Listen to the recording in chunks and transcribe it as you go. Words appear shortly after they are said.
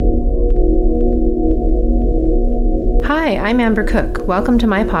Hi, I'm Amber Cook. Welcome to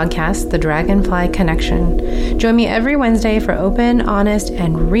my podcast, The Dragonfly Connection. Join me every Wednesday for open, honest,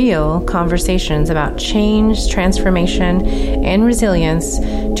 and real conversations about change, transformation, and resilience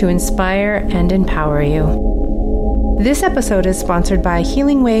to inspire and empower you. This episode is sponsored by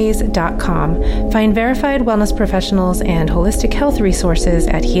HealingWays.com. Find verified wellness professionals and holistic health resources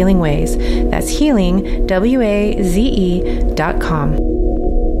at Healing Ways. That's healing, WAZE.com.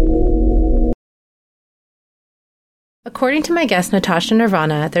 According to my guest, Natasha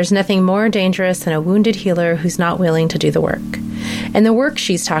Nirvana, there's nothing more dangerous than a wounded healer who's not willing to do the work. And the work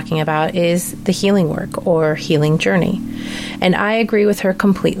she's talking about is the healing work or healing journey. And I agree with her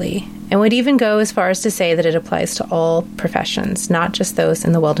completely, and would even go as far as to say that it applies to all professions, not just those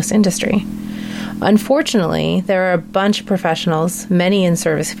in the wellness industry. Unfortunately, there are a bunch of professionals, many in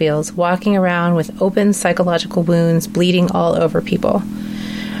service fields, walking around with open psychological wounds bleeding all over people.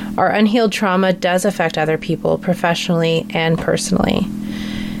 Our unhealed trauma does affect other people professionally and personally.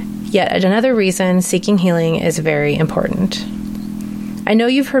 Yet another reason seeking healing is very important. I know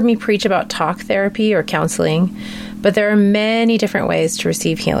you've heard me preach about talk therapy or counseling, but there are many different ways to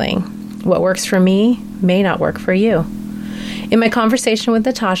receive healing. What works for me may not work for you. In my conversation with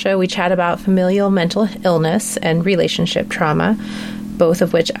Natasha, we chat about familial mental illness and relationship trauma, both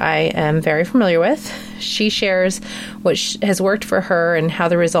of which I am very familiar with. She shares what has worked for her and how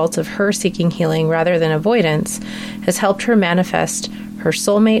the results of her seeking healing rather than avoidance has helped her manifest her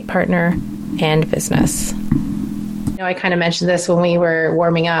soulmate partner and business. I kind of mentioned this when we were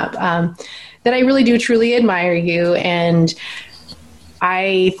warming up, that I really do truly admire you. And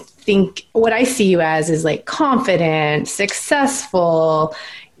I think what I see you as is like confident, successful.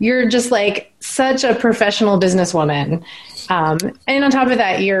 You're just like such a professional businesswoman. And on top of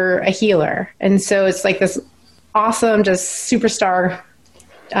that, you're a healer. And so it's like this awesome, just superstar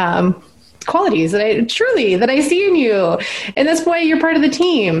qualities that I see in you. And that's why you're part of the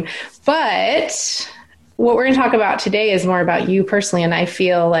team. But what we're going to talk about today is more about you personally. And I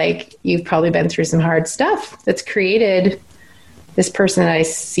feel like you've probably been through some hard stuff that's created this person that I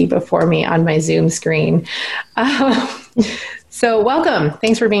see before me on my Zoom screen. So welcome.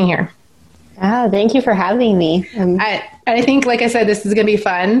 Thanks for being here. Thank you for having me. I think, like I said, this is going to be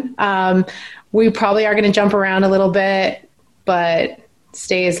fun. We probably are going to jump around a little bit, but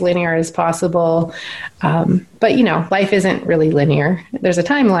stay as linear as possible. But, life isn't really linear. There's a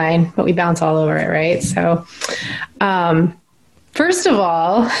timeline, but we bounce all over it, right? So, first of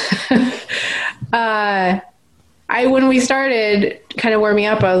all, when we started kind of warming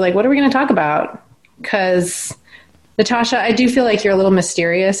up, I was like, what are we going to talk about? Because Natasha, I do feel like you're a little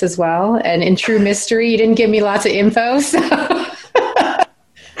mysterious as well. And in true mystery, you didn't give me lots of info. So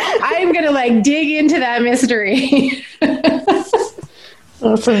I'm going to dig into that mystery.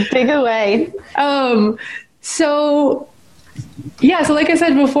 That's a big away. So like I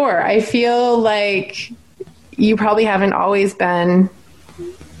said before, I feel like you probably haven't always been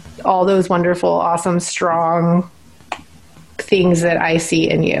all those wonderful, awesome, strong things that I see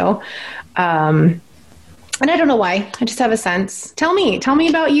in you. And I don't know why. I just have a sense. Tell me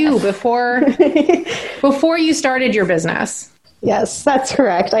about you before you started your business. Yes, that's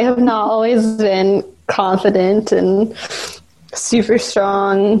correct. I have not always been confident and super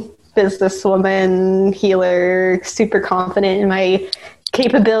strong businesswoman, healer, super confident in my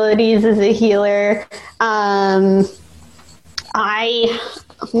capabilities as a healer. My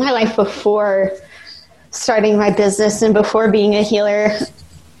life before starting my business and before being a healer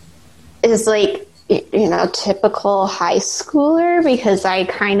is like, typical high schooler, because I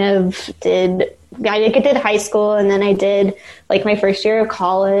did high school, and then I did my first year of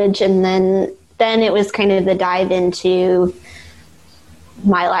college, and then it was kind of the dive into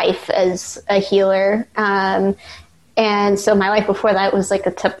my life as a healer. And so my life before that was like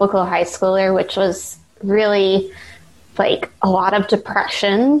a typical high schooler, which was really a lot of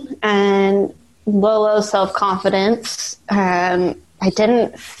depression and low self-confidence. I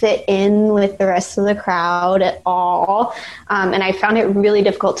didn't fit in with the rest of the crowd at all. And I found it really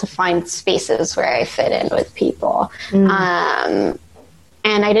difficult to find spaces where I fit in with people. And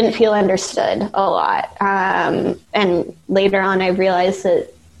I didn't feel understood a lot. And later on, I realized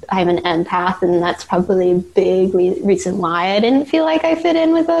that I'm an empath, and that's probably a big reason why I didn't feel like I fit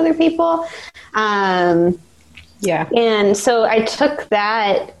in with other people. Yeah. And so I took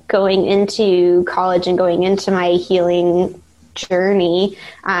that going into college and going into my healing journey,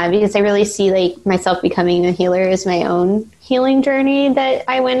 because I really see myself becoming a healer as my own healing journey that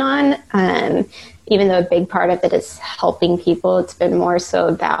I went on. Even though a big part of it is helping people, it's been more so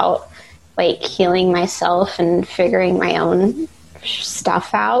about healing myself and figuring my own stuff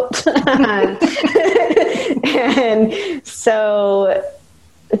out. And so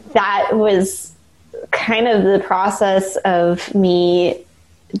that was kind of the process of me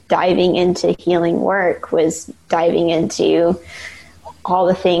diving into healing work, was diving into all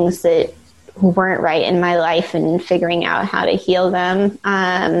the things that weren't right in my life and figuring out how to heal them.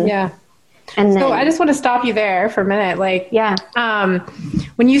 Yeah. And then, so I just want to stop you there for a minute. Like, yeah.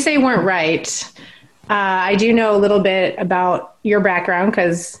 When you say weren't right, I do know a little bit about your background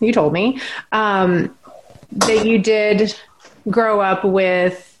because you told me that you did grow up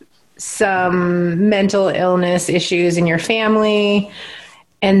with some mental illness issues in your family.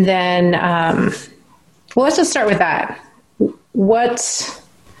 And then, well, let's just start with that. What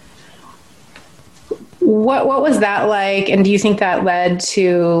was that like? And do you think that led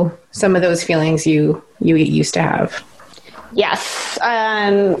to some of those feelings you used to have? Yes.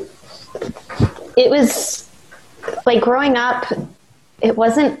 It was like growing up, it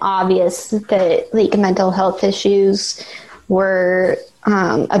wasn't obvious that like mental health issues were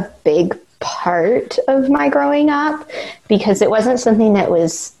a big part of my growing up, because it wasn't something that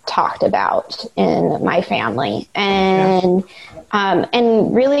was talked about in my family, and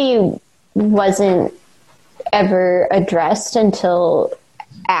really wasn't ever addressed until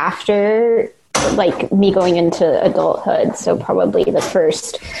after like me going into adulthood. So probably the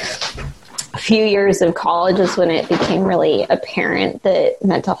first few years of college is when it became really apparent that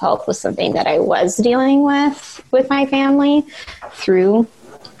mental health was something that I was dealing with my family through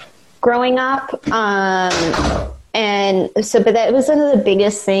growing up. And so, but that was one of the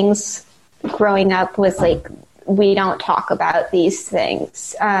biggest things growing up, was like, we don't talk about these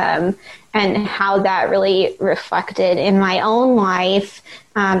things, and how that really reflected in my own life,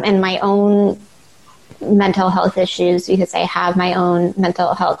 and my own mental health issues, because I have my own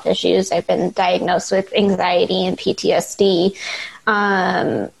mental health issues. I've been diagnosed with anxiety and PTSD,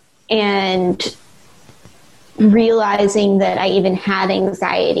 and realizing that I even had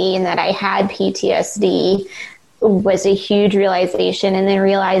anxiety and that I had PTSD was a huge realization. And then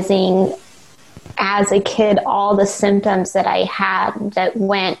realizing as a kid, all the symptoms that I had that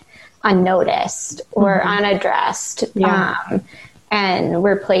went unnoticed or unaddressed, and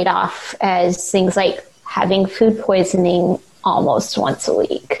were played off as things like having food poisoning almost once a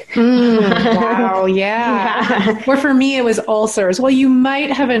week. Wow, yeah. Or for me, it was ulcers. Well, you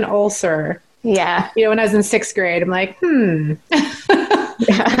might have an ulcer. Yeah. You know, when I was in 6th grade, I'm like, Or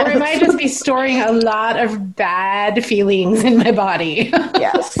I might just be storing a lot of bad feelings in my body.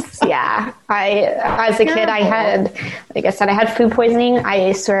 Yes. Yeah. As a kid, I had, like I said, I had food poisoning.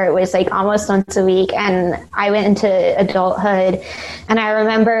 I swear it was like almost once a week. And I went into adulthood, and I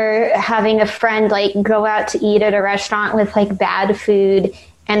remember having a friend like go out to eat at a restaurant with like bad food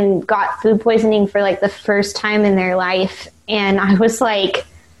and got food poisoning for like the first time in their life. And I was like,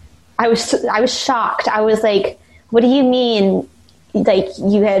 I was shocked. I was like, what do you mean? Like,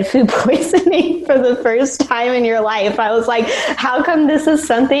 you had food poisoning for the first time in your life? I was like, how come this is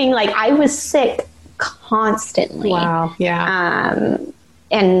something, like, I was sick constantly. Wow. Yeah.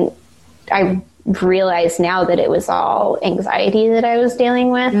 And I realize now that it was all anxiety that I was dealing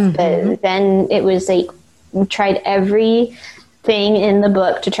with. But then it was like, we tried everything in the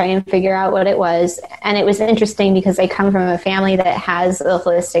book to try and figure out what it was. And it was interesting because I come from a family that has a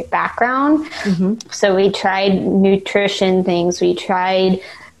holistic background. So we tried nutrition things, we tried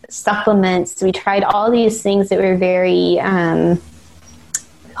supplements, we tried all these things that were very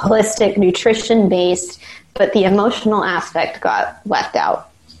holistic, nutrition based, but the emotional aspect got left out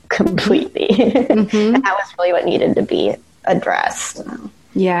completely. And that was really what needed to be addressed.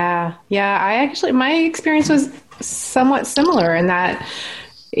 Yeah. My experience was somewhat similar in that,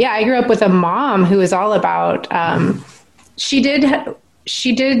 I grew up with a mom who was all about, she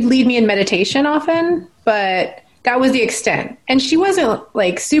did lead me in meditation often, but that was the extent. And she wasn't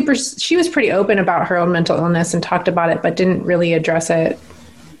like she was pretty open about her own mental illness and talked about it, but didn't really address it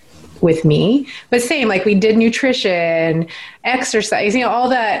with me. But same, like we did nutrition, exercise, all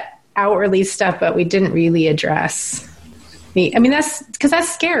that outwardly stuff, but we didn't really address me. I mean, that's because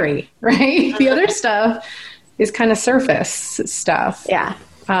that's scary, right? The other stuff is kind of surface stuff. Yeah.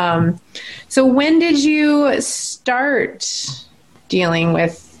 So when did you start dealing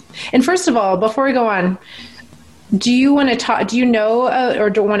with, and first of all, before we go on, do you want to talk, do you know, or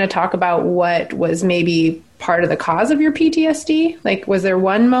do you want to talk about what was maybe part of the cause of your PTSD? Like, was there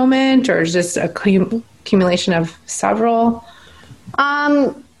one moment or just a accumulation of several?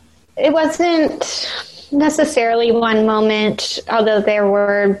 It wasn't necessarily one moment, although there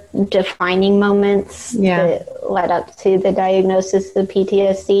were defining moments that led up to the diagnosis of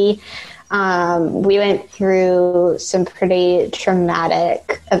PTSD. we went through some pretty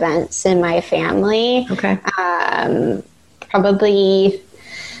traumatic events in my family. Okay. Probably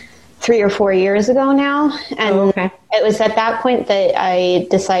 3 or 4 years ago now. And it was at that point that I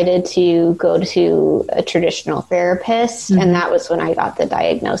decided to go to a traditional therapist. And that was when I got the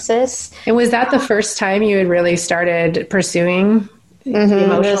diagnosis. And was that the first time you had really started pursuing the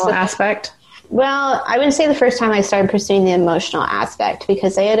emotional aspect? Well, I wouldn't say the first time I started pursuing the emotional aspect,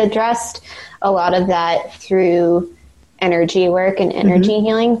 because I had addressed a lot of that through energy work and energy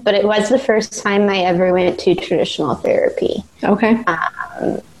healing, but it was the first time I ever went to traditional therapy. Okay.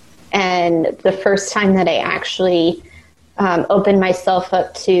 And the first time that I actually opened myself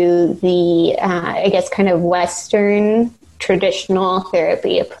up to the, I guess, kind of Western traditional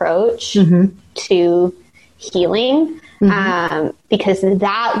therapy approach to healing. Because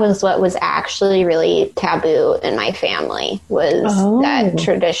that was what was actually really taboo in my family, was that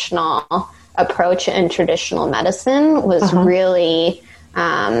traditional approach, and traditional medicine was really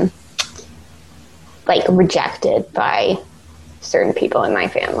like rejected by certain people in my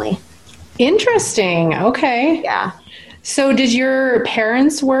family. Interesting. Okay. Yeah. So did your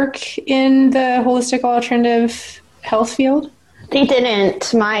parents work in the holistic alternative health field? They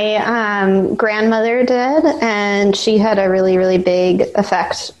didn't. My grandmother did, and she had a really, really big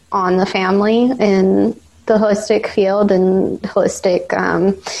effect on the family in the holistic field and holistic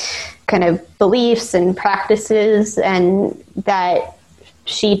kind of beliefs and practices, and that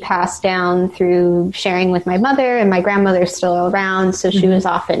she passed down through sharing with my mother, and my grandmother's still around, so she was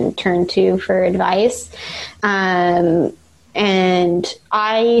often turned to for advice. And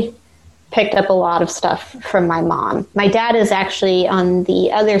I picked up a lot of stuff from my mom. My dad is actually on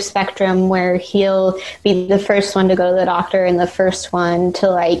the other spectrum, where he'll be the first one to go to the doctor and the first one to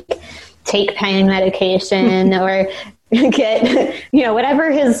like take pain medication or get,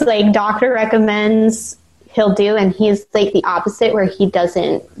 whatever his like doctor recommends, he'll do. And he's like the opposite, where he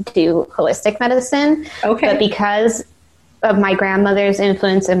doesn't do holistic medicine. Okay. But because of my grandmother's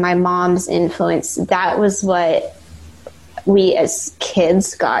influence and my mom's influence, that was what we as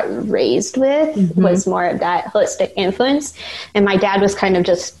kids got raised with, was more of that holistic influence. And my dad was kind of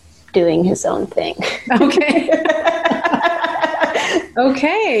just doing his own thing. Okay.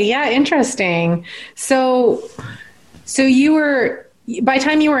 Okay. Yeah. Interesting. So you were, by the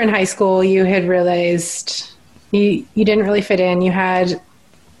time you were in high school, you had realized you didn't really fit in. You had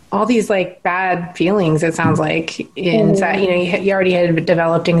all these like bad feelings, it sounds like, inside, you already had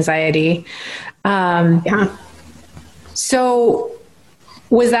developed anxiety. Yeah. So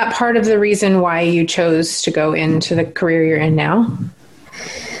was that part of the reason why you chose to go into the career you're in now?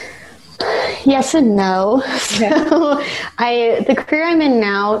 Yes and no. Okay. So the career I'm in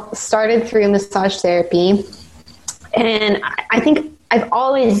now started through massage therapy. And I think I've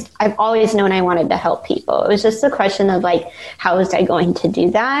always known I wanted to help people. It was just a question of like, how was I going to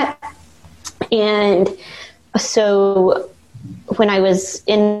do that? And so when I was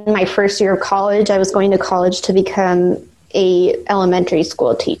in my first year of college, I was going to college to become a elementary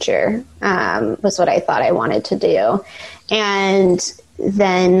school teacher, was what I thought I wanted to do. And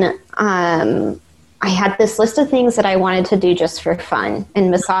then I had this list of things that I wanted to do just for fun, and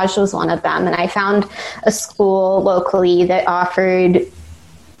massage was one of them. And I found a school locally that offered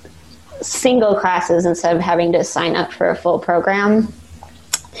single classes instead of having to sign up for a full program.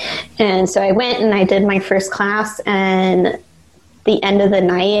 And so I went and I did my first class, and the end of the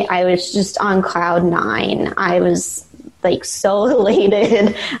night, I was just on cloud 9. I was like so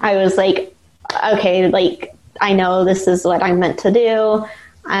elated. I was like, okay, like I know this is what I'm meant to do,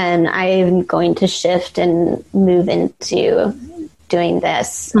 and I'm going to shift and move into doing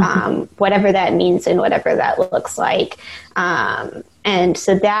this, whatever that means and whatever that looks like. And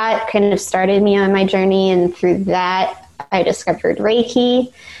so that kind of started me on my journey. And through that, I discovered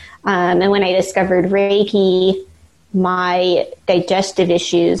Reiki. And when I discovered Reiki, my digestive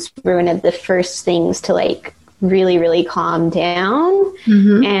issues were one of the first things to like really, really calm down.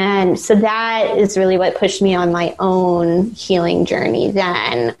 And so that is really what pushed me on my own healing journey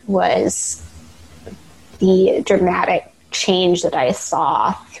then, was the dramatic change that I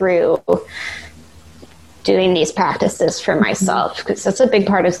saw through doing these practices for myself. Because that's a big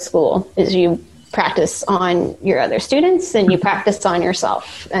part of school, is you practice on your other students and you practice on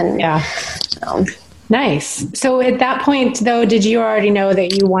yourself. And yeah. Nice. So at that point, though, did you already know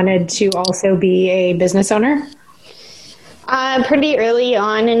that you wanted to also be a business owner? Pretty early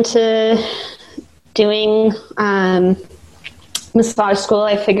on into doing massage school,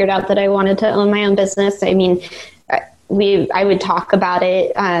 I figured out that I wanted to own my own business. I mean, I would talk about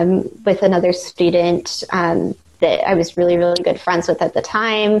it with another student that I was really, really good friends with at the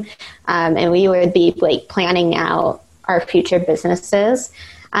time. And we would be like planning out our future businesses.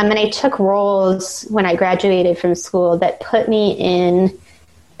 And I took roles when I graduated from school that put me in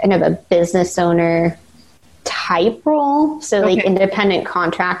kind of a business owner type role. So like independent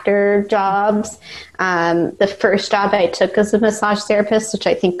contractor jobs. The first job I took as a massage therapist, which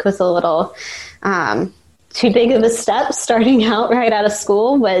I think was a little too big of a step starting out right out of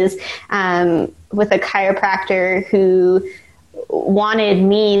school, was with a chiropractor who wanted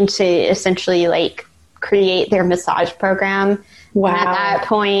me to essentially like create their massage program. Wow. And at that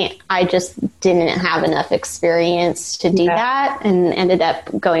point, I just didn't have enough experience to do that, and ended up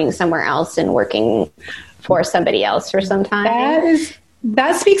going somewhere else and working for somebody else for some time.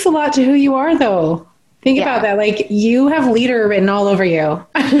 That speaks a lot to who you are, though. Think about that. Like, you have leader written all over you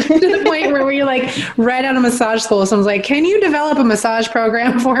to the point where you're like right out of massage school. Someone's like, can you develop a massage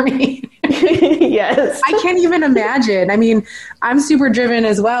program for me? Yes. I can't even imagine. I mean, I'm super driven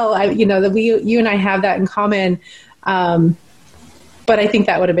as well. You and I have that in common. But I think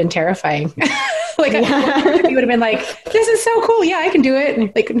that would have been terrifying. Like, you would have been like, this is so cool. Yeah, I can do it.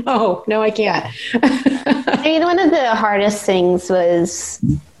 And like, no, I can't. I mean, one of the hardest things was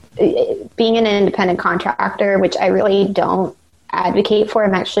being an independent contractor, which I really don't advocate for.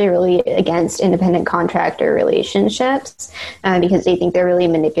 I'm actually really against independent contractor relationships because they think they're really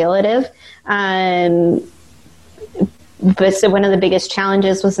manipulative. But so one of the biggest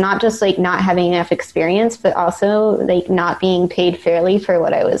challenges was not just like not having enough experience, but also like not being paid fairly for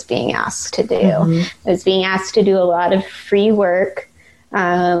what I was being asked to do. Mm-hmm. I was being asked to do a lot of free work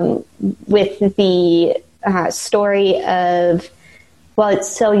with the story of, well, it's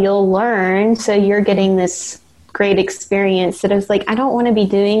so you'll learn, so you're getting this great experience, that I was like, I don't want to be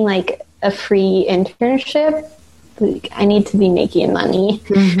doing like a free internship. I need to be making money.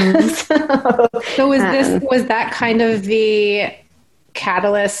 Mm-hmm. So was that kind of the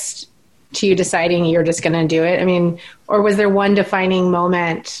catalyst to you deciding you're just going to do it? I mean, or was there one defining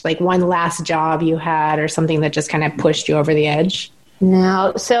moment, like one last job you had or something that just kind of pushed you over the edge?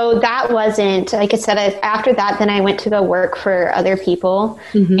 No. So that wasn't, like I said, after that, then I went to go work for other people.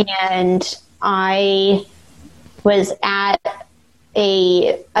 Mm-hmm. And I was at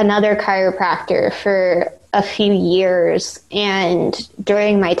another chiropractor for a few years, and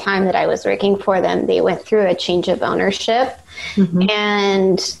during my time that I was working for them, they went through a change of ownership. Mm-hmm.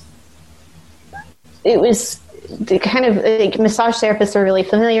 And it was the kind of like massage therapists are really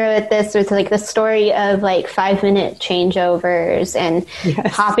familiar with this. It's like the story of like 5-minute changeovers and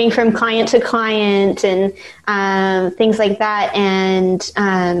hopping from client to client and things like that,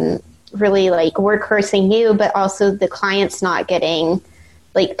 and really like workhorsing you, but also the clients not getting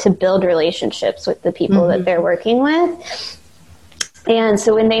like to build relationships with the people that they're working with. And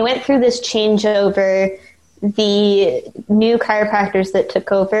so when they went through this changeover, the new chiropractors that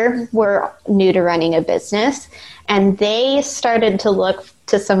took over were new to running a business, and they started to look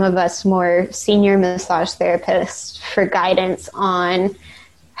to some of us more senior massage therapists for guidance on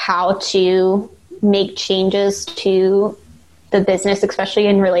how to make changes to the business, especially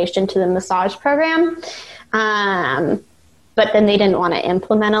in relation to the massage program. But then they didn't want to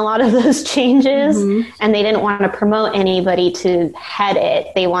implement a lot of those changes, and they didn't want to promote anybody to head it.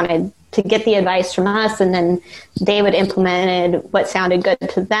 They wanted to get the advice from us, and then they would implement what sounded good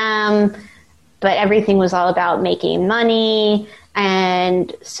to them. But everything was all about making money.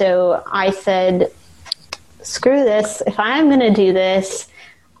 And so I said, screw this. If I'm going to do this,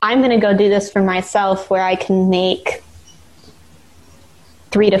 I'm going to go do this for myself, where I can make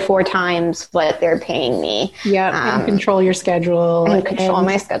 3 to 4 times what they're paying me. Yeah, and control your schedule. And control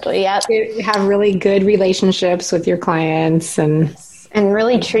my schedule, yeah. Have really good relationships with your clients and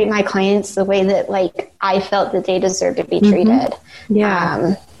really treat my clients the way that like I felt that they deserved to be treated.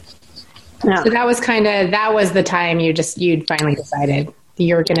 Yeah. So that was the time you'd finally decided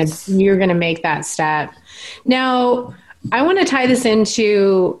you're gonna make that step. Now, I want to tie this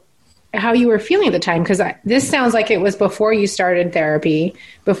into how you were feeling at the time, because this sounds like it was before you started therapy,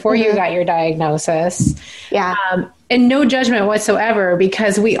 before you got your diagnosis. Yeah. And no judgment whatsoever,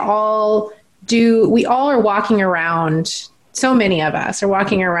 because we all are walking around, so many of us are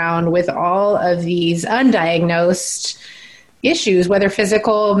walking around with all of these undiagnosed issues, whether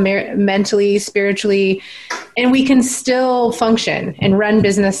physical, mentally, spiritually, and we can still function and run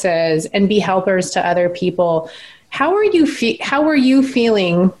businesses and be helpers to other people. How were you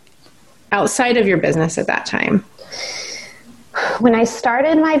feeling outside of your business at that time? When I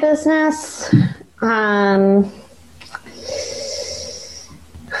started my business, I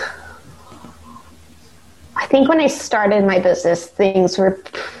think when I started my business, things were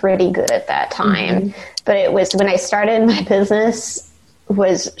pretty good at that time. But it was when I started my business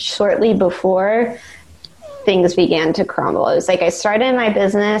was shortly before things began to crumble. It was like I started my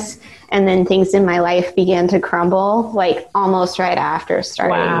business and then things in my life began to crumble like almost right after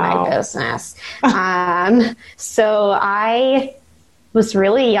starting my business. So I was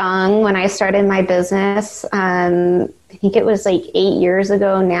really young when I started my business. I think it was like 8 years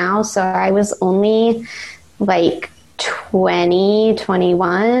ago now. So I was only like 20,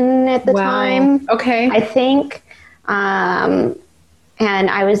 21 at the time. Okay. I think.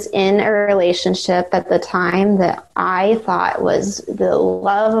 And I was in a relationship at the time that I thought was the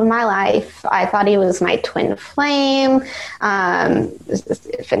love of my life. I thought he was my twin flame.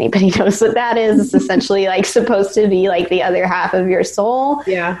 If anybody knows what that is, it's essentially like supposed to be like the other half of your soul.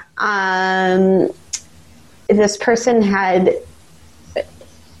 Yeah. This person had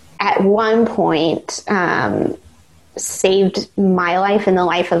at one point saved my life and the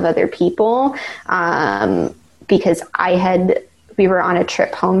life of other people because we were on a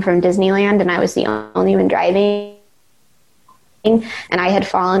trip home from Disneyland and I was the only one driving, and I had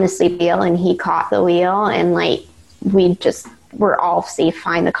fallen asleep at the wheel and he caught the wheel, and like we just were all safe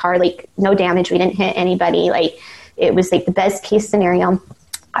fine. The car, like no damage. We didn't hit anybody. Like it was like the best case scenario.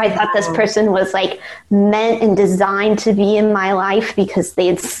 I thought this person was like meant and designed to be in my life because they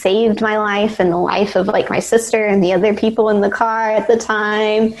had saved my life and the life of like my sister and the other people in the car at the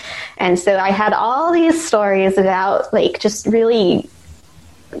time. And so I had all these stories about like just really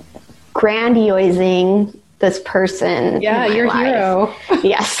grandiosing this person. Yeah, your life. Hero.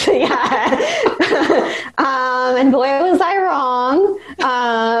 Yes. Yeah. And boy, was I wrong.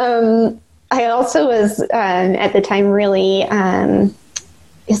 I also was at the time really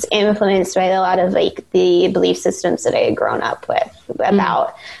is influenced by a lot of like the belief systems that I had grown up with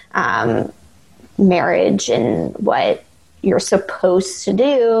about marriage and what you're supposed to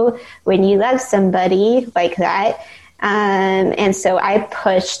do when you love somebody like that. And so I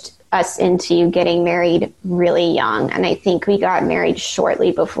pushed us into getting married really young. And I think we got married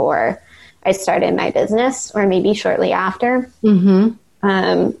shortly before I started my business, or maybe shortly after.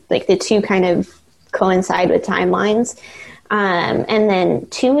 Like the two kind of coincide with timelines. And then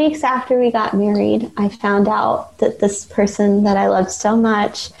 2 weeks after we got married, I found out that this person that I loved so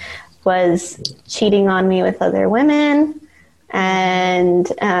much was cheating on me with other women, and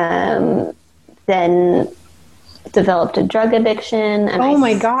then developed a drug addiction. And I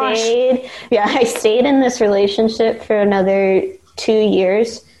stayed in this relationship for another 2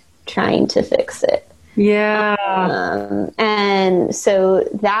 years trying to fix it. Yeah. And so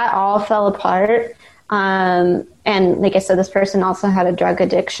that all fell apart. And like I said, this person also had a drug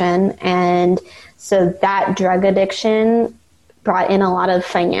addiction. And so that drug addiction brought in a lot of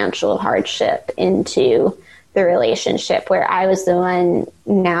financial hardship into the relationship, where I was the one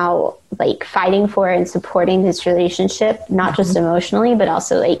now like fighting for and supporting this relationship, not just emotionally, but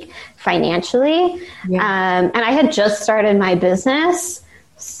also like financially. Yeah. And I had just started my business.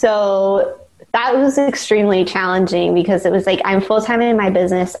 So that was extremely challenging because it was like, I'm full-time in my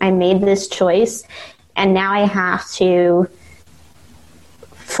business. I made this choice. And now I have to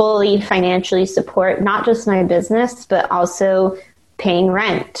fully financially support not just my business, but also paying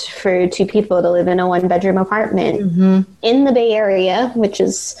rent for two people to live in a 1-bedroom apartment in the Bay Area, which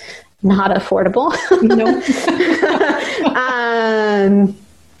is not affordable. Nope.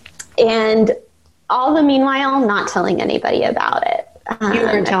 And all the meanwhile, not telling anybody about it. You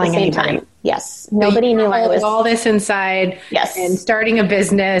weren't telling anybody. Time. Yes. Nobody knew I was all this inside. Yes. And starting a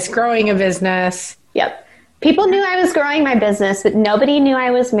business, growing a business. Yep. People knew I was growing my business, but nobody knew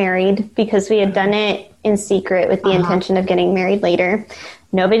I was married because we had done it in secret with the intention of getting married later.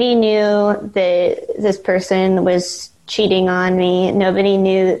 Nobody knew that this person was cheating on me. Nobody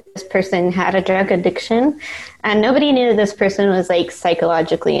knew this person had a drug addiction. And nobody knew this person was like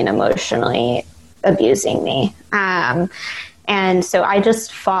psychologically and emotionally abusing me. And so I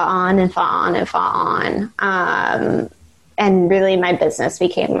just fought on and fought on and fought on. And really my business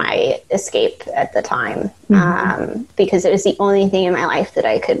became my escape at the time, because it was the only thing in my life that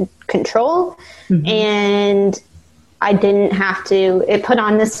I could control. And I didn't have to, it put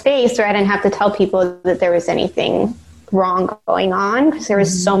on this space where I didn't have to tell people that there was anything wrong going on, because there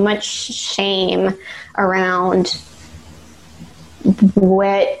was so much shame around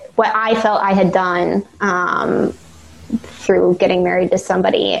what I felt I had done, through getting married to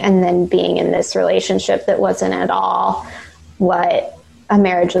somebody and then being in this relationship that wasn't at all what a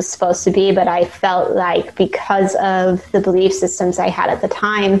marriage was supposed to be. But I felt like because of the belief systems I had at the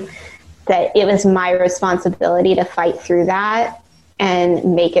time, that it was my responsibility to fight through that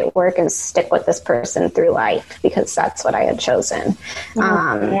and make it work and stick with this person through life, because that's what I had chosen.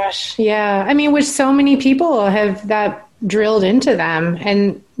 Oh, gosh. Yeah. I mean, which so many people have that drilled into them,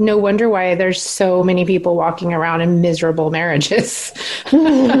 and no wonder why there's so many people walking around in miserable marriages. So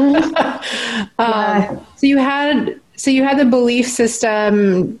you had the belief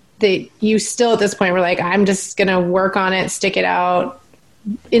system that you still at this point were like, I'm just going to work on it, stick it out.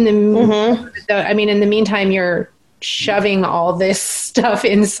 In the meantime, you're shoving all this stuff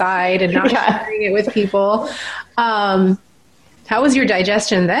inside and not sharing it with people. How was your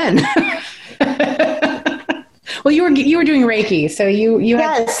digestion then? Well, you were doing Reiki, so you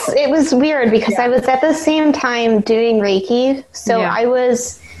had... Yes, it was weird because I was at the same time doing Reiki, so I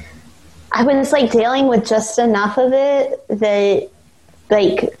was like dealing with just enough of it that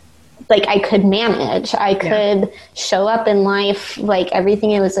like I could manage. I could show up in life like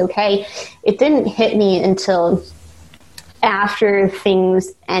everything, it was okay. It didn't hit me until after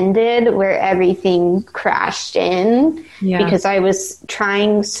things ended, where everything crashed in, because I was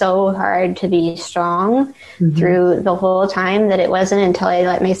trying so hard to be strong through the whole time, that it wasn't until I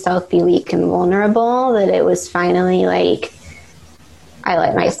let myself be weak and vulnerable that it was finally like I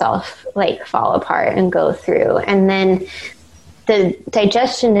let myself like fall apart and go through. And then the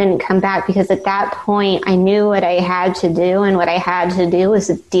digestion didn't come back, because at that point I knew what I had to do, and what I had to do was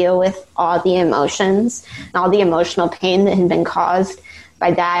deal with all the emotions and all the emotional pain that had been caused by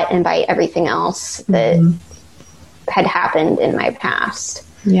that and by everything else that had happened in my past.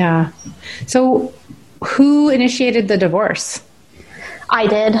 Yeah. So who initiated the divorce? I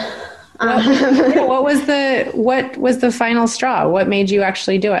did. What was the final straw? What made you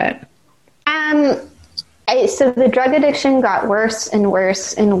actually do it? So the drug addiction got worse and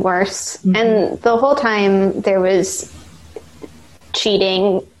worse and worse. And the whole time there was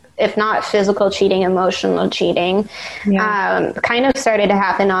cheating, if not physical cheating, emotional cheating. Kind of started to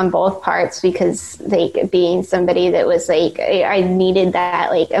happen on both parts, because like being somebody that was like, I needed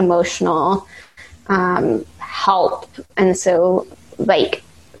that like emotional help. And so like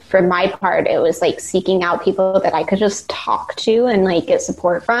for my part, it was like seeking out people that I could just talk to and like get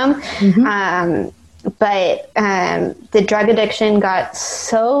support from. But the drug addiction got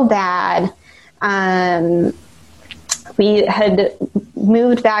so bad. We had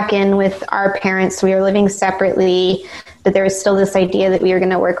moved back in with our parents. We were living separately, but there was still this idea that we were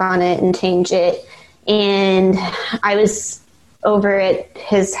going to work on it and change it. And I was over at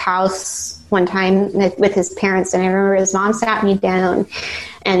his house one time with his parents, and I remember his mom sat me down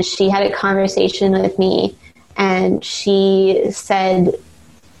and she had a conversation with me, and she said,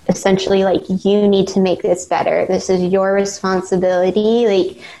 essentially, like, you need to make this better. This is your responsibility.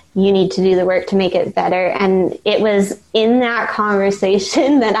 Like, you need to do the work to make it better. And it was in that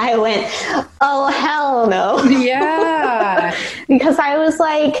conversation that I went, oh, hell no. Yeah. Because I was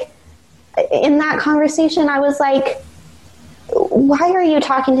like, in that conversation, I was like, why are you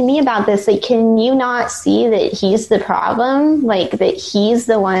talking to me about this? Like, can you not see that he's the problem? Like, that he's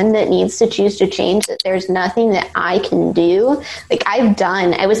the one that needs to choose to change, that there's nothing that I can do. Like, I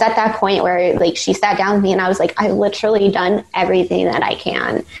was at that point where, like, she sat down with me and I was like, I literally done everything that I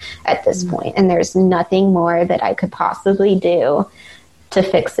can at this point, and there's nothing more that I could possibly do to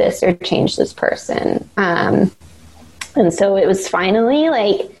fix this or change this person. And so it was finally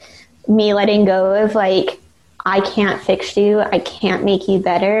like me letting go of like, I can't fix you. I can't make you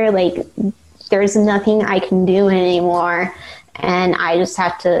better. Like, there's nothing I can do anymore. And I just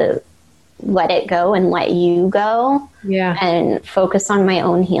have to let it go and let you go. Yeah. And focus on my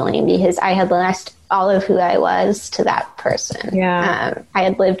own healing, because I had lost all of who I was to that person. Yeah. I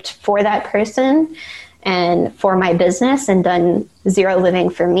had lived for that person and for my business and done zero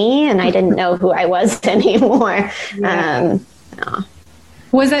living for me. And I didn't know who I was anymore. Yeah.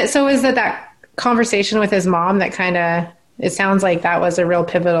 Was it that conversation with his mom that kind of, it sounds like that was a real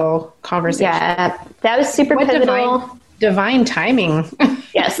pivotal conversation? Yeah, that was super pivotal. Divine timing.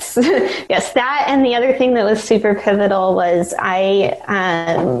 Yes. Yes. That, and the other thing that was super pivotal was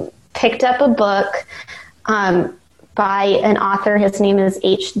I picked up a book by an author. His name is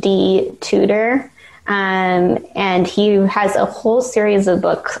H.D. Tudor. And he has a whole series of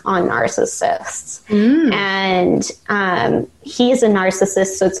books on narcissists. And he's a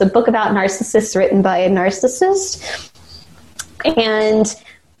narcissist, so it's a book about narcissists written by a narcissist. And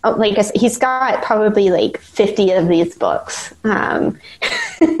like I said, he's got probably like 50 of these books. And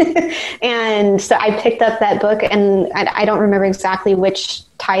so I picked up that book, and I don't remember exactly which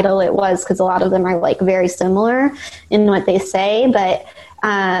title it was, because a lot of them are like very similar in what they say, but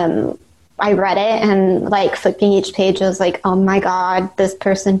I read it, and like flipping each page, I was like, oh my God, this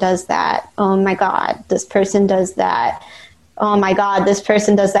person does that. Oh my God, this person does that. oh my God, this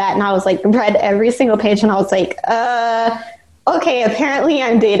person does that. And I was like, read every single page and I was like, okay, apparently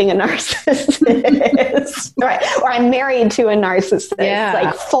I'm dating a narcissist, right? Or I'm married to a narcissist. Yeah.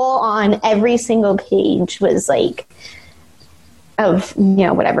 Like full on every single page was like of,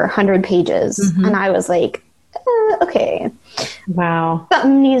 whatever, 100 pages. Mm-hmm. And I was like, okay. Wow.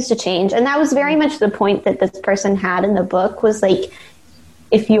 Something needs to change. And that was very much the point that this person had in the book was like,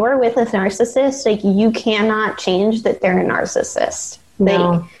 if you're with a narcissist, like you cannot change that they're a narcissist.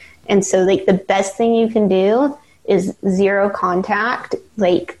 No. And so like the best thing you can do is zero contact.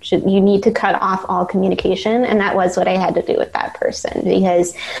 Like you need to cut off all communication. And that was what I had to do with that person,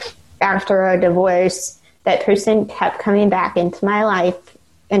 because after our divorce, that person kept coming back into my life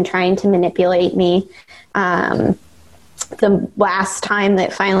and trying to manipulate me. The last time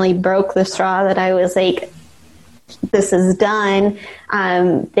that finally broke the straw that I was like, this is done.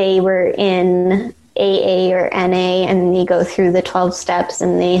 They were in AA or NA and they go through the 12 steps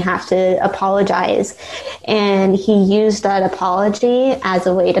and they have to apologize. And he used that apology as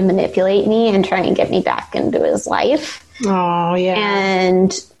a way to manipulate me and try and get me back into his life. Oh, yeah.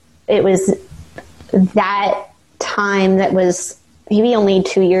 And it was that time that was maybe only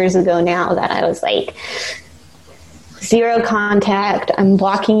 2 years ago now that I was like, zero contact. I'm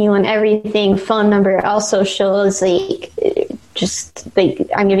blocking you on everything. Phone number, all socials, like just like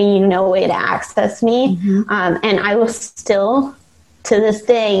I'm giving you no way to access me. Mm-hmm. And I will still, to this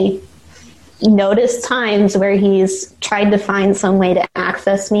day, notice times where he's tried to find some way to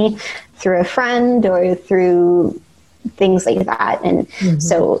access me through a friend or through things like that. And mm-hmm.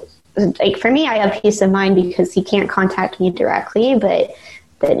 So, like for me, I have peace of mind because he can't contact me directly, but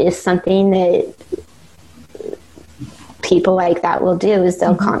that is something that people like that will do is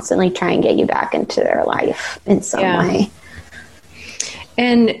they'll mm-hmm. constantly try and get you back into their life in some way.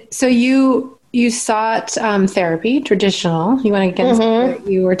 And so you sought therapy, traditional. You went against mm-hmm. what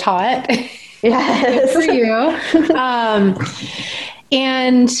you were taught. Yes. For you.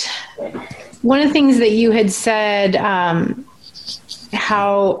 And one of the things that you had said,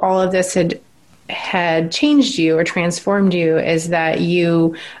 how all of this had changed you or transformed you, is that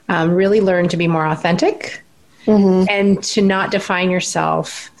you really learned to be more authentic. Mm-hmm. And to not define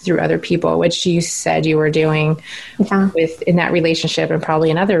yourself through other people, which you said you were doing in that relationship and probably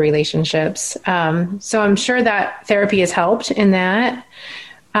in other relationships. So I'm sure that therapy has helped in that.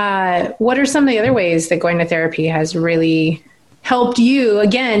 What are some of the other ways that going to therapy has really helped you,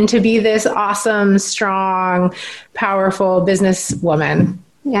 again, to be this awesome, strong, powerful businesswoman?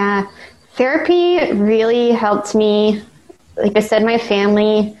 Yeah. Therapy really helped me. Like I said, my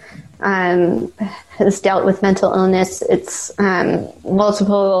family has dealt with mental illness. It's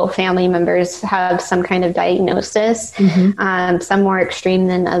multiple family members have some kind of diagnosis, mm-hmm. Some more extreme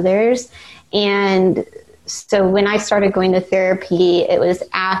than others. And so when I started going to therapy, it was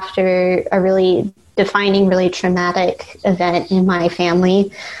after a really defining, really traumatic event in my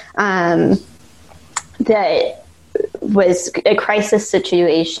family that was a crisis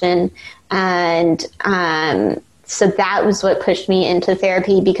situation. And so that was what pushed me into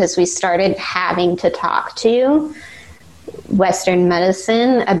therapy, because we started having to talk to Western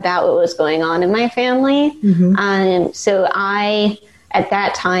medicine about what was going on in my family. Mm-hmm. So I, at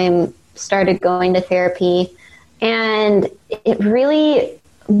that time, started going to therapy, and it really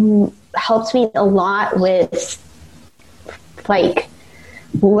helped me a lot with like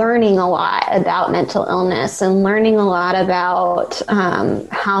learning a lot about mental illness and learning a lot about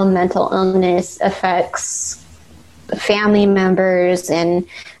how mental illness affects family members and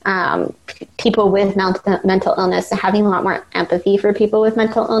people with mental illness, having a lot more empathy for people with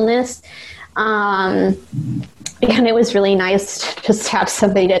mental illness. And it was really nice to just have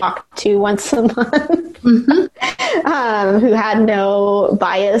somebody to talk to once a month mm-hmm. Who had no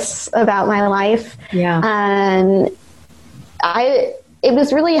bias about my life. Yeah. And it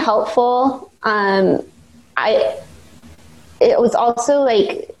was really helpful. It was also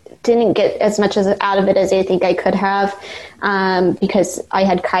like, didn't get as much out of it as I think I could have, because I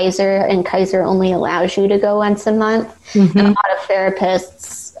had Kaiser, and Kaiser only allows you to go once a month. Mm-hmm. And a lot of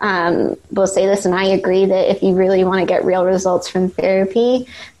therapists will say this, and I agree, that if you really want to get real results from therapy,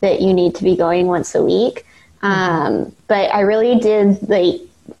 that you need to be going once a week. Mm-hmm. But I really did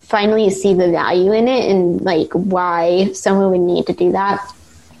finally see the value in it and why someone would need to do that.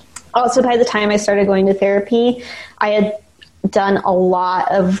 Also, by the time I started going to therapy, I had done a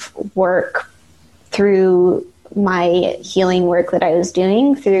lot of work through my healing work that I was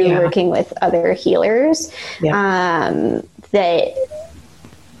doing through working with other healers. Yeah. That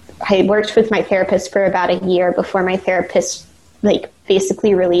I worked with my therapist for about a year before my therapist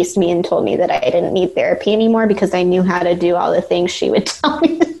basically released me and told me that I didn't need therapy anymore because I knew how to do all the things she would tell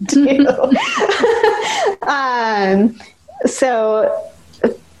me to do.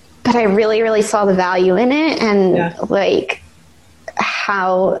 But I really, really saw the value in it, and like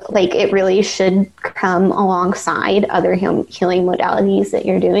how like it really should come alongside other healing modalities that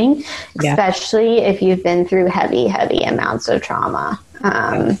you're doing, especially if you've been through heavy amounts of trauma.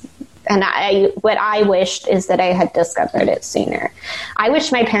 And what I wished is that I had discovered it sooner. I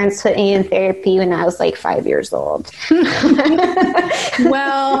wish my parents put me in therapy when I was like 5 years old.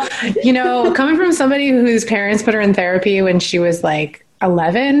 Well, you know, coming from somebody whose parents put her in therapy when she was like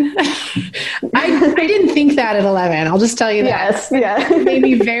 11, I didn't think that at 11. I'll just tell you that. Yes, yeah. It made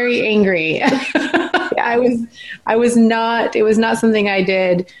me very angry. I was not, it was not something I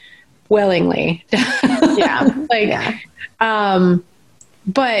did willingly.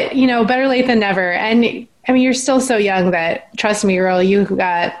 But, you know, better late than never. And I mean, you're still so young that, trust me, girl, you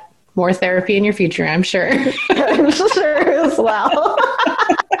got more therapy in your future, I'm sure. I'm sure as well.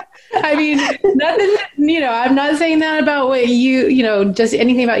 I mean, nothing, you know, I'm not saying that about what you know, just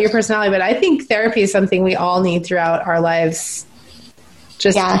anything about your personality, but I think therapy is something we all need throughout our lives.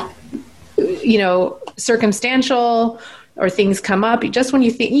 Just, you know, circumstantial, or things come up just when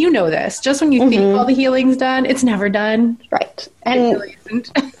you think, you know, this, just when you think all the healing's done, it's never done. Right. And it really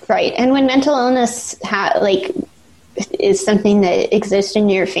isn't. Right. And when mental illness is something that exists in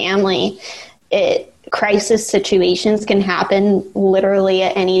your family, crisis situations can happen literally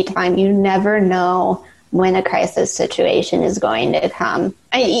at any time. You never know when a crisis situation is going to come.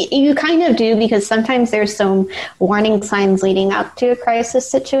 You kind of do, because sometimes there's some warning signs leading up to a crisis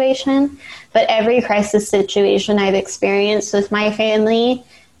situation, but every crisis situation I've experienced with my family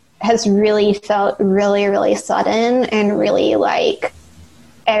has really felt really, really sudden, and really like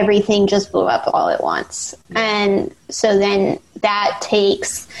everything just blew up all at once. And so then that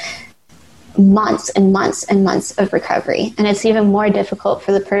takes months and months and months of recovery. And it's even more difficult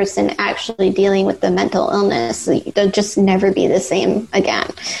for the person actually dealing with the mental illness. They'll just never be the same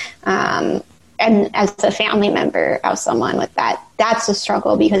again. And as a family member of someone with that, that's a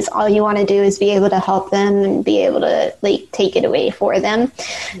struggle, because all you want to do is be able to help them and be able to like take it away for them.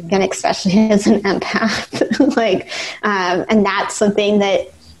 And especially as an empath, and that's something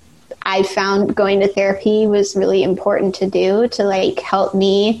that I found going to therapy was really important to do, to like help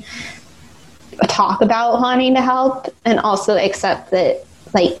me talk about wanting to help, and also accept that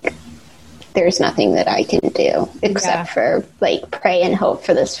like there's nothing that I can do except for like pray and hope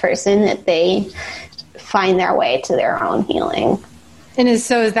for this person that they find their way to their own healing. And is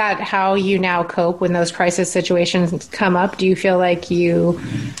that how you now cope when those crisis situations come up? Do you feel like you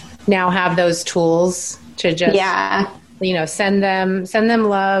now have those tools to just you know, send them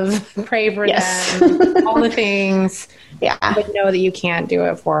love, pray for them, all the things, but know that you can't do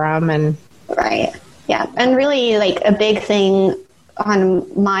it for them? And right. Yeah. And really like a big thing on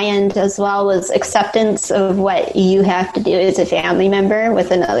my end as well was acceptance of what you have to do as a family member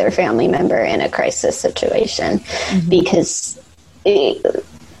with another family member in a crisis situation, because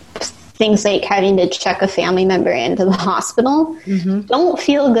things like having to check a family member into the hospital don't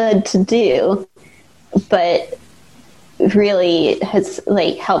feel good to do, but really has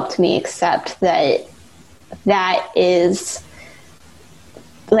like helped me accept that is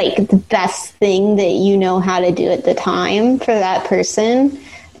like the best thing that you know how to do at the time for that person,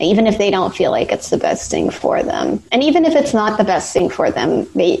 even if they don't feel like it's the best thing for them. And even if it's not the best thing for them,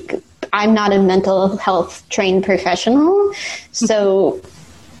 I'm not a mental health trained professional. So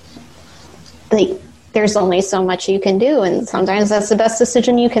like there's only so much you can do. And sometimes that's the best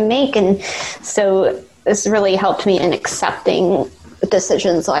decision you can make. And so this really helped me in accepting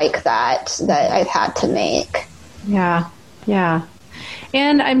decisions like that I've had to make. Yeah. Yeah.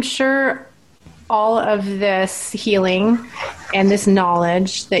 And I'm sure all of this healing and this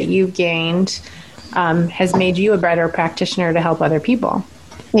knowledge that you've gained has made you a better practitioner to help other people.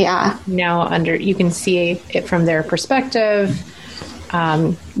 Yeah. Now you can see it from their perspective.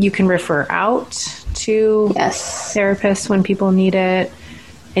 You can refer out to therapists when people need it.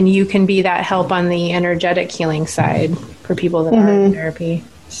 And you can be that help on the energetic healing side for people that are in therapy.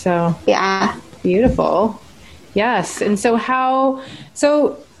 So beautiful. Yes. And so how's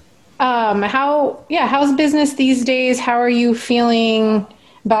business these days? How are you feeling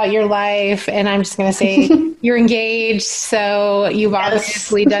about your life? And I'm just going to say you're engaged. So you've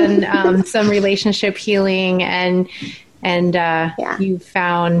obviously done some relationship healing, and you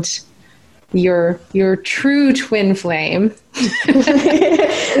found your true twin flame. I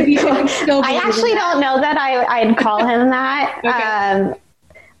actually don't know that I'd call him that. Okay.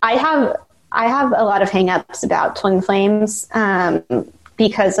 I have a lot of hangups about twin flames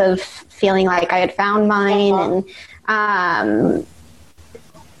because of feeling like I had found mine. And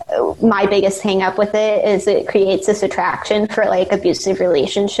my biggest hang up with it is it creates this attraction for like abusive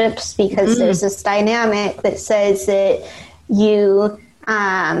relationships, because there's this dynamic that says that you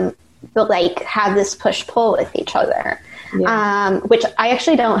will like have this push pull with each other. Yeah. Which I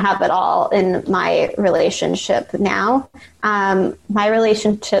actually don't have at all in my relationship now. My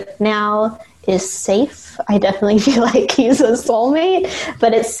relationship now is safe. I definitely feel like he's a soulmate,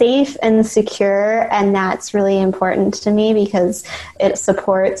 but it's safe and secure, and that's really important to me because it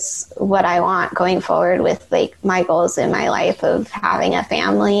supports what I want going forward with like my goals in my life of having a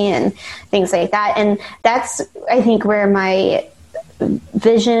family and things like that. And that's, I think, where my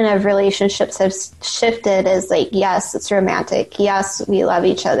vision of relationships has shifted, is like, yes, it's romantic. Yes, we love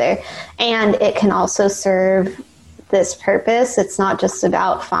each other. And it can also serve this purpose. It's not just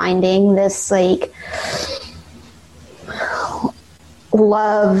about finding this like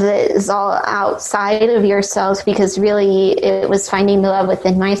love that is all outside of yourself, because really it was finding the love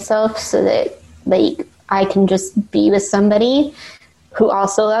within myself so that like I can just be with somebody who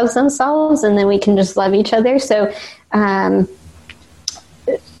also loves themselves, and then we can just love each other. So,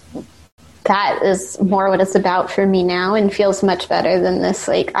 that is more what it's about for me now, and feels much better than this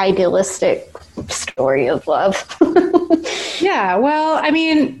like idealistic story of love. Yeah. Well, I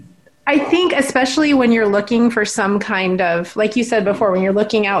mean, I think especially when you're looking for some kind of, like you said before, when you're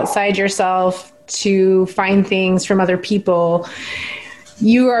looking outside yourself to find things from other people,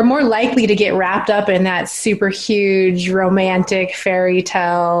 you are more likely to get wrapped up in that super huge romantic fairy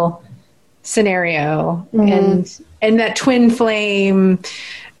tale scenario. And that twin flame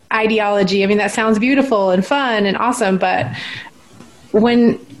ideology. I mean, that sounds beautiful and fun and awesome, but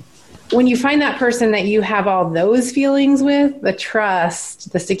when you find that person that you have all those feelings with, the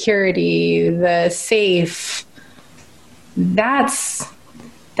trust, the security, the safe, that's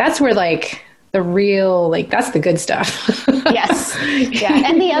where like the real, like, that's the good stuff. Yes. Yeah.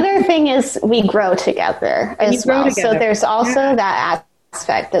 And the other thing is we grow together as well. So there's also that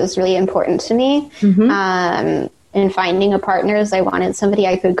aspect that was really important to me. In finding a partner, is I wanted somebody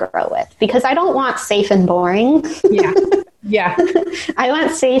I could grow with, because I don't want safe and boring. Yeah. Yeah. I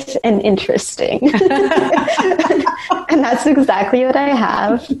want safe and interesting. And that's exactly what I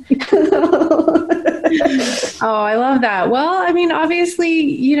have. Oh, I love that. Well, I mean, obviously,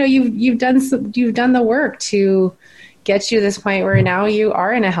 you know, you've done the work to get you to this point where now you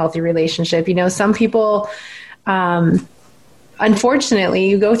are in a healthy relationship. You know, some people, unfortunately,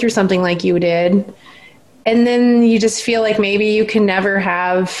 you go through something like you did, and then you just feel like maybe you can never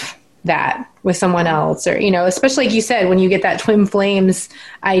have that with someone else, or, you know, especially like you said, when you get that twin flames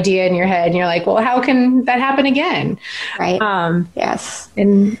idea in your head and you're like, well, how can that happen again? Right. Yes.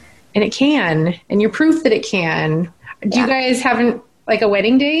 And it can, and you're proof that it can. Do you guys haven't like a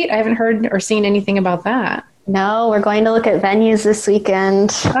wedding date? I haven't heard or seen anything about that. No, we're going to look at venues this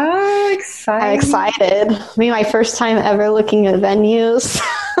weekend. Oh, excited. I'm excited. My first time ever looking at venues.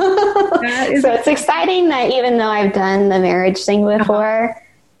 So it's exciting that even though I've done the marriage thing before,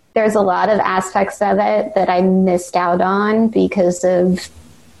 there's a lot of aspects of it that I missed out on because of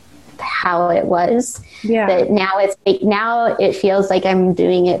how it was. Yeah. But now now it feels like I'm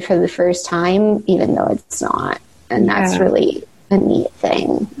doing it for the first time, even though it's not. And that's really a neat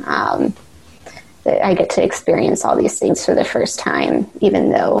thing. That I get to experience all these things for the first time,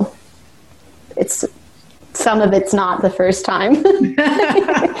 even though some of it's not the first time.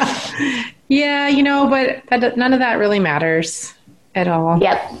 Yeah, you know, but none of that really matters at all.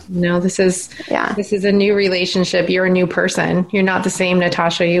 Yep. No, this is a new relationship. You're a new person. You're not the same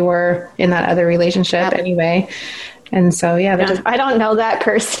Natasha you were in that other relationship anyway. And so, I don't know that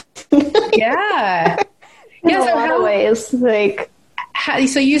person. Yeah. In a lot of ways. Like,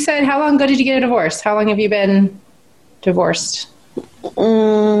 so you said, how long ago did you get a divorce? How long have you been divorced?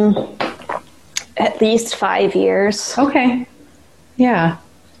 At least 5 years. Okay. Yeah.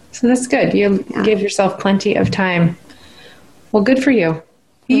 So that's good. You give yourself plenty of time. Well, good for you.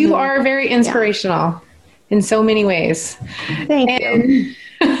 You are very inspirational in so many ways. Thank you.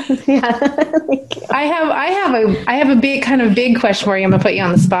 Thank you. I have a big question for you. I'm going to put you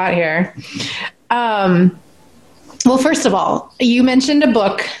on the spot here. Well, first of all, you mentioned a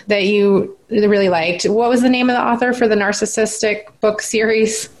book that you really liked. What was the name of the author for the narcissistic book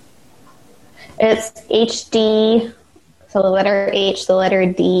series? It's HD, so the letter H, the letter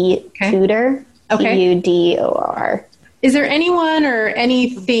D, Tudor, Tudor. Is there anyone or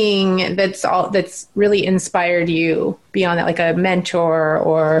anything that's really inspired you beyond that, like a mentor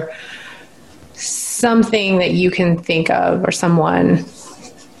or something that you can think of, or someone?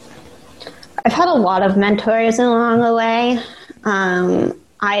 I've had a lot of mentors along the way.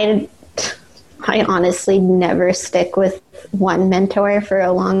 I honestly never stick with one mentor for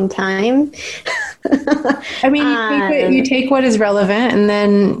a long time. I mean, you take what is relevant, and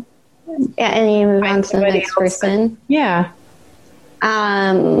then and you move on to the next person. Yeah.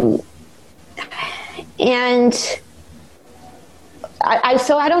 And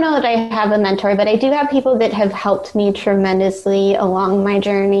I don't know that I have a mentor, but I do have people that have helped me tremendously along my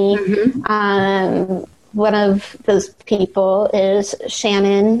journey. Mm-hmm. One of those people is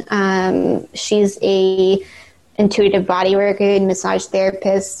Shannon. She's a intuitive body worker and massage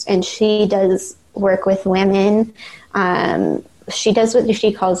therapist, and she does work with women. She does what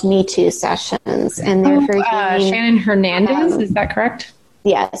she calls Me Too sessions, and they're for healing. Shannon Hernandez, is that correct?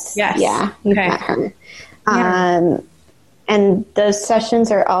 Yes. Yeah, you've met her. Yeah. And those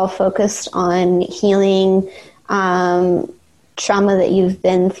sessions are all focused on healing trauma that you've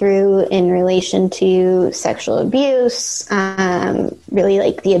been through in relation to sexual abuse, really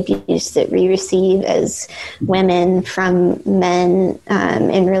like the abuse that we receive as women from men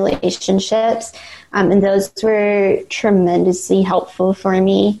in relationships. And those were tremendously helpful for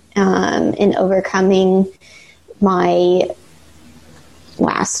me in overcoming my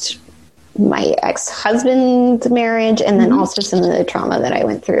ex-husband's marriage, and then also some of the trauma that I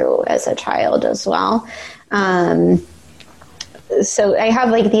went through as a child as well. So I have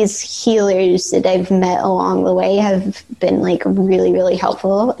like these healers that I've met along the way have been like really, really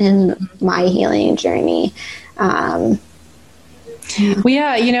helpful in my healing journey. Well,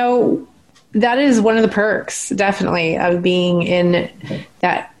 yeah, that is one of the perks, definitely, of being in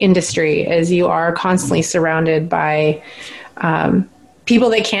that industry, as you are constantly surrounded by people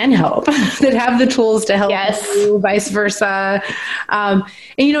that can help, that have the tools to help you, vice versa. And,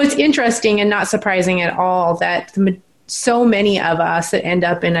 it's interesting and not surprising at all that so many of us that end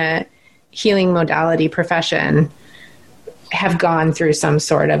up in a healing modality profession have gone through some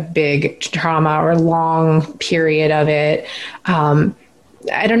sort of big trauma or long period of it.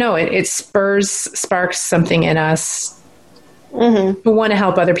 I don't know. It sparks something in us to want to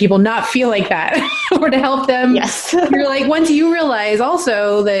help other people not feel like that or to help them. Yes. You're like, once you realize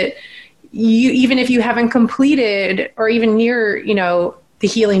also that even if you haven't completed or even near, the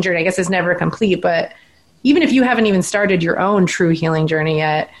healing journey, I guess is never complete, but even if you haven't even started your own true healing journey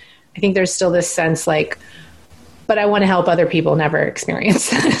yet, I think there's still this sense like, but I want to help other people never experience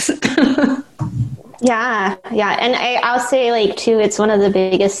this. Yeah. And I'll say like too, it's one of the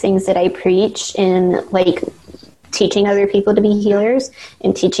biggest things that I preach in like teaching other people to be healers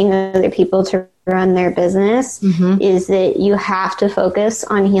and teaching other people to run their business is that you have to focus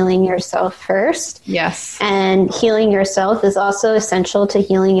on healing yourself first. Yes. And healing yourself is also essential to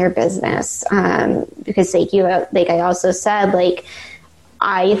healing your business. Because like I also said, like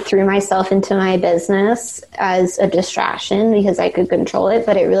I threw myself into my business as a distraction because I could control it,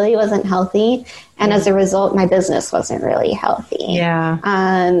 but it really wasn't healthy. And as a result, my business wasn't really healthy. Yeah.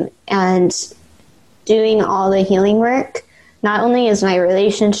 And doing all the healing work, not only is my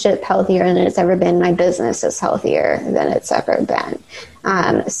relationship healthier than it's ever been, my business is healthier than it's ever been.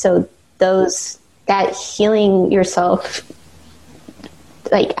 So that healing yourself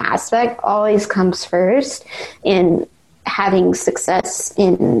like aspect always comes first in having success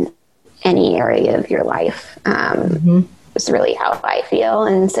in any area of your life. It's really how I feel.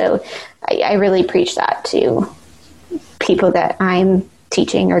 And so I really preach that to people that I'm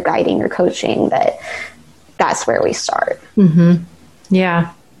teaching or guiding or coaching, that's where we start.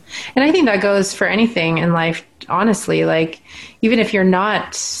 Yeah. And I think that goes for anything in life, honestly. Like, even if you're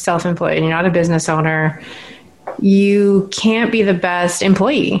not self-employed and you're not a business owner, you can't be the best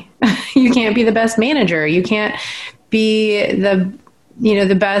employee. You can't be the best manager. You can't be the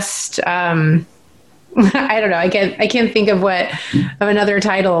best, I don't know. I can't think of another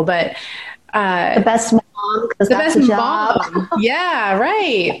title, but, the best mom, because that's a job. Mom. Yeah,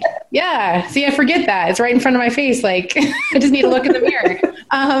 right. Yeah. See, I forget that. It's right in front of my face. Like, I just need to look in the mirror.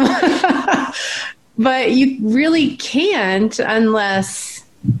 But you really can't unless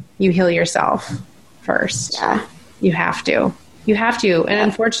you heal yourself first. Yeah. You have to. And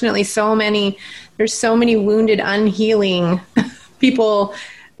unfortunately, there's so many wounded, unhealing people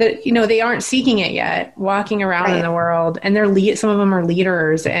that, they aren't seeking it yet, walking around in the world, and some of them are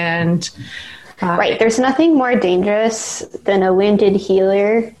leaders, and right. There's nothing more dangerous than a wounded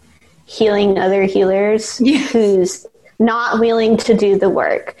healer healing other healers who's not willing to do the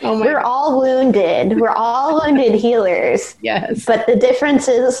work. We're all wounded. We're all wounded healers. Yes. But the difference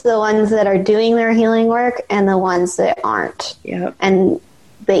is the ones that are doing their healing work and the ones that aren't. Yep. And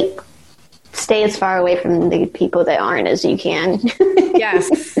they stay as far away from the people that aren't as you can.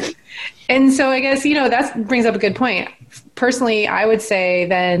 Yes. And so I guess, that brings up a good point. Personally, I would say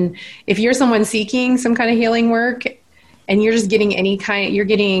then if you're someone seeking some kind of healing work and you're just getting you're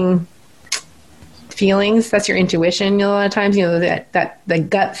getting feelings, that's your intuition a lot of times, that the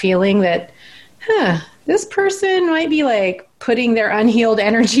gut feeling that, this person might be like putting their unhealed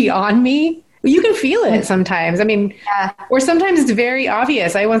energy on me. You can feel it sometimes. I mean, or sometimes it's very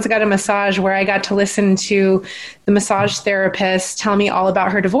obvious. I once got a massage where I got to listen to the massage therapist tell me all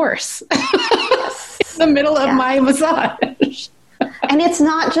about her divorce in the middle of my massage. And it's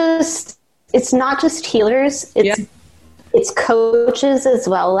not just healers. It's coaches as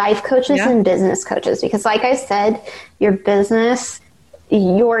well, life coaches and business coaches. Because like I said, your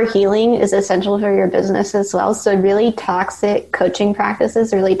healing is essential for your business as well. So really toxic coaching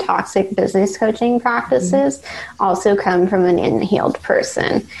practices, really toxic business coaching practices also come from an unhealed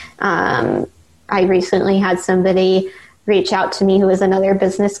person. I recently had somebody reach out to me who was another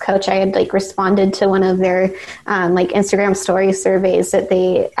business coach. I had responded to one of their Instagram story surveys that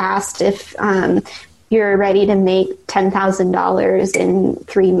they asked if you're ready to make $10,000 in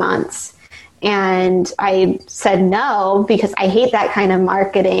 3 months. And I said no, because I hate that kind of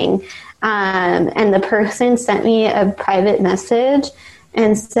marketing. And the person sent me a private message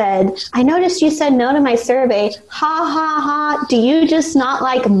and said, I noticed you said no to my survey. Ha, ha, ha. Do you just not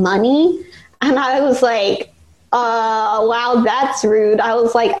like money? And I was like, wow, that's rude. I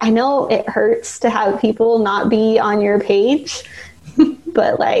was like, I know it hurts to have people not be on your page,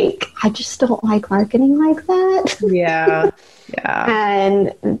 but I just don't like marketing like that. Yeah.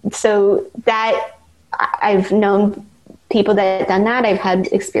 And so that I've known people that have done that. I've had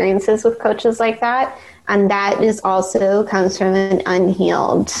experiences with coaches like that. And that is also comes from an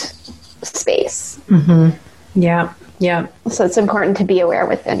unhealed space. Mm-hmm. Yeah. Yeah. So it's important to be aware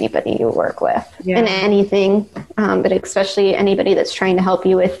with anybody you work with and anything, but especially anybody that's trying to help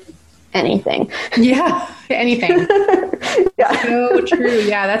you with anything. Yeah. Anything. So true.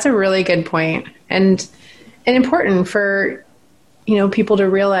 Yeah. That's a really good point. And important for, people to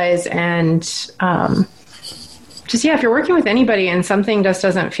realize and, if you're working with anybody and something just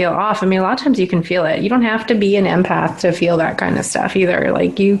doesn't feel off, I mean, a lot of times you can feel it. You don't have to be an empath to feel that kind of stuff either.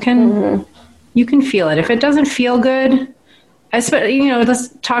 You can feel it. If it doesn't feel good, let's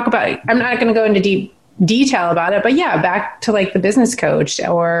talk about, I'm not going to go into deep detail about it, but back to the business coach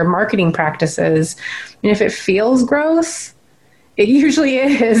or marketing practices. And if it feels gross, it usually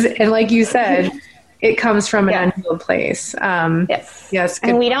is. And like you said, it comes from an unhealed place. Yes.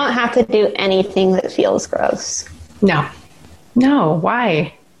 And we don't have to do anything that feels gross. No.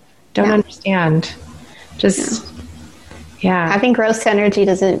 Why? Don't understand. Having gross energy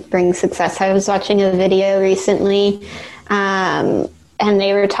doesn't bring success. I was watching a video recently, and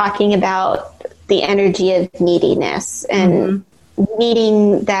they were talking about the energy of neediness and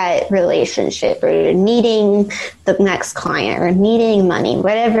needing that relationship or needing the next client or needing money,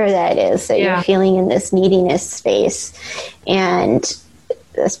 whatever that is that you're feeling in this neediness space. And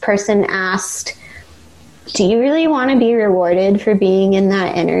this person asked, do you really want to be rewarded for being in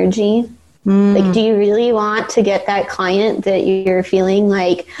that energy? Do you really want to get that client that you're feeling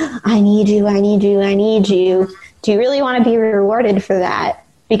like, I need you, I need you, I need you? Do you really want to be rewarded for that?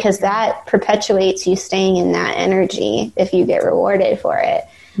 Because that perpetuates you staying in that energy if you get rewarded for it.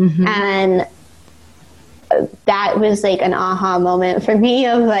 Mm-hmm. And that was an aha moment for me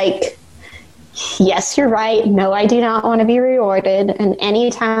of yes, you're right. No, I do not want to be rewarded. And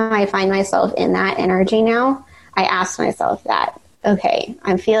anytime I find myself in that energy now, I ask myself that, okay,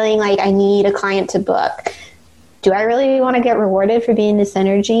 I'm feeling like I need a client to book. Do I really want to get rewarded for being in this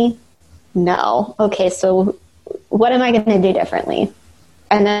energy? No. Okay, so what am I going to do differently?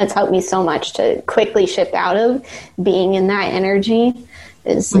 And that's helped me so much to quickly shift out of being in that energy.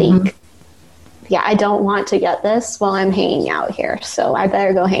 Is I don't want to get this while I'm hanging out here. So I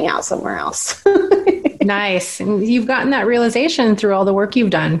better go hang out somewhere else. Nice. And you've gotten that realization through all the work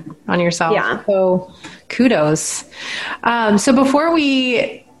you've done on yourself. Yeah. So kudos. So before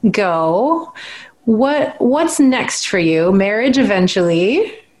we go, what's next for you? Marriage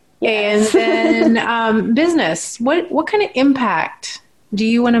eventually. Yes. And then business. What kind of impact do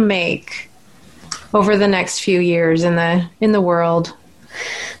you want to make over the next few years in the world?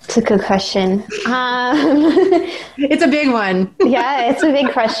 It's a good question. It's a big one. Yeah, it's a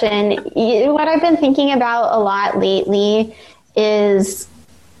big question. What I've been thinking about a lot lately is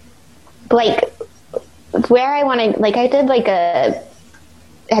where I want to, I did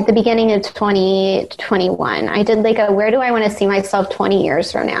at the beginning of 2021, I did where do I want to see myself 20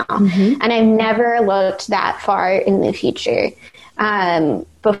 years from now? Mm-hmm. And I've never looked that far in the future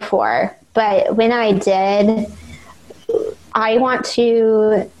before. But when I did, I want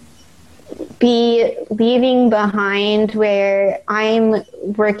to be leaving behind, where I'm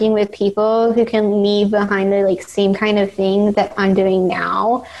working with people who can leave behind the like same kind of thing that I'm doing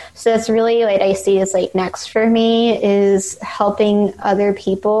now. So that's really what I see as like next for me, is helping other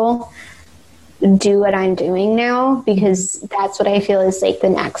people do what I'm doing now, because that's what I feel is like the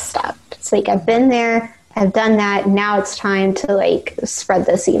next step. It's like I've been there, I've done that, now it's time to like spread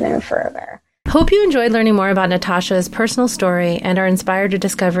this even further. Hope you enjoyed learning more about Natasha's personal story and are inspired to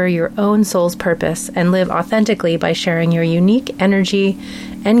discover your own soul's purpose and live authentically by sharing your unique energy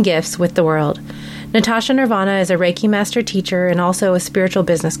and gifts with the world. Natasha Nirvana is a Reiki master teacher and also a spiritual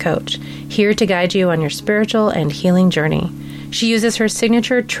business coach, here to guide you on your spiritual and healing journey. She uses her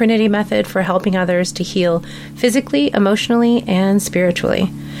signature Trinity method for helping others to heal physically, emotionally, and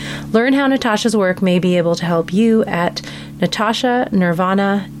spiritually. Learn how Natasha's work may be able to help you at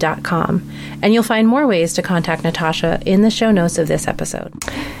natashanirvana.com. And you'll find more ways to contact Natasha in the show notes of this episode.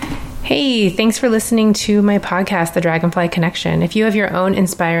 Hey, thanks for listening to my podcast, The Dragonfly Connection. If you have your own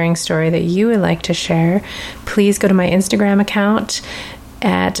inspiring story that you would like to share, please go to my Instagram account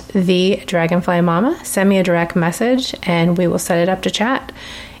at The Dragonfly Mama. Send me a direct message and we will set it up to chat.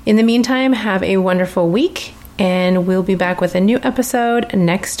 In the meantime, have a wonderful week, and we'll be back with a new episode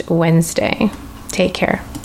next Wednesday. Take care.